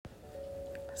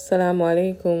Assalamu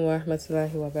alaikum wa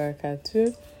rahmatullahi wa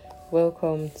barakatuh.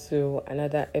 Welcome to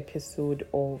another episode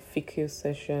of Fiqh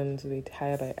Sessions with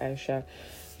Haya by Aisha.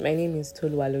 My name is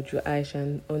Toluwaloju Aisha,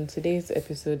 and on today's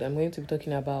episode, I'm going to be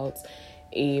talking about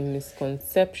a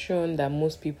misconception that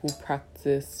most people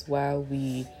practice while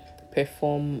we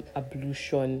perform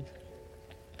ablution.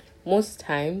 Most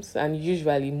times, and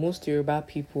usually, most Yoruba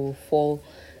people fall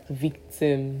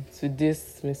victim to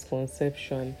this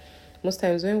misconception. Most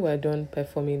times when we're done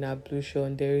performing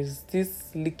ablution, there is this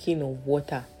leaking of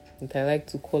water, that I like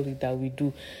to call it, that we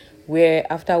do, where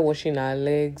after washing our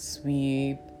legs,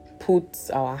 we put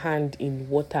our hand in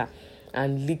water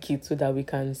and lick it so that we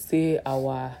can say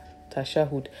our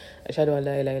tashahud. Ashhadu an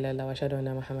la ilaha illallah wa ashhadu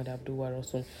anna Muhammad abduhu wa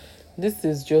rasul. This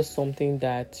is just something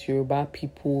that Yoruba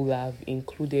people have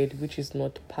included, which is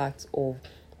not part of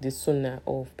the sunnah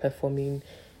of performing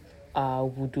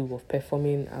wudu, of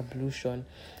performing ablution.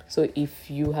 So if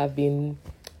you have been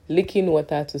licking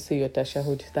water to say your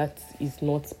tashahud, that is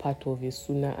not part of a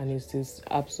sunnah, and it is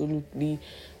absolutely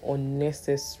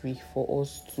unnecessary for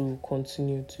us to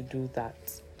continue to do that.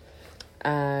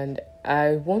 And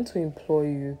I want to implore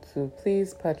you to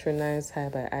please patronize Haya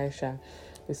by Aisha.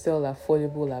 We sell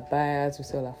affordable abayas, we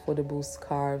sell affordable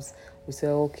scarves, we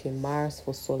sell khimars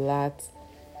for salat,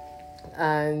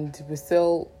 and we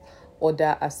sell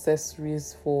other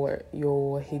accessories for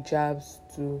your hijabs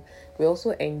too. We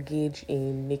also engage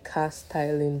in nikah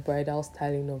styling, bridal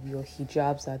styling of your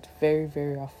hijabs at very,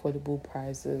 very affordable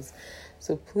prices.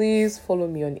 So please follow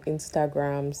me on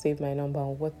Instagram, save my number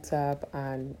on WhatsApp,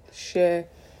 and share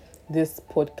this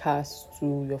podcast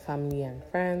to your family and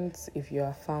friends if you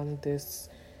have found this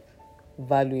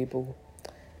valuable.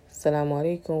 Assalamu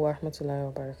alaikum wa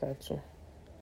rahmatullahi wa barakatuh.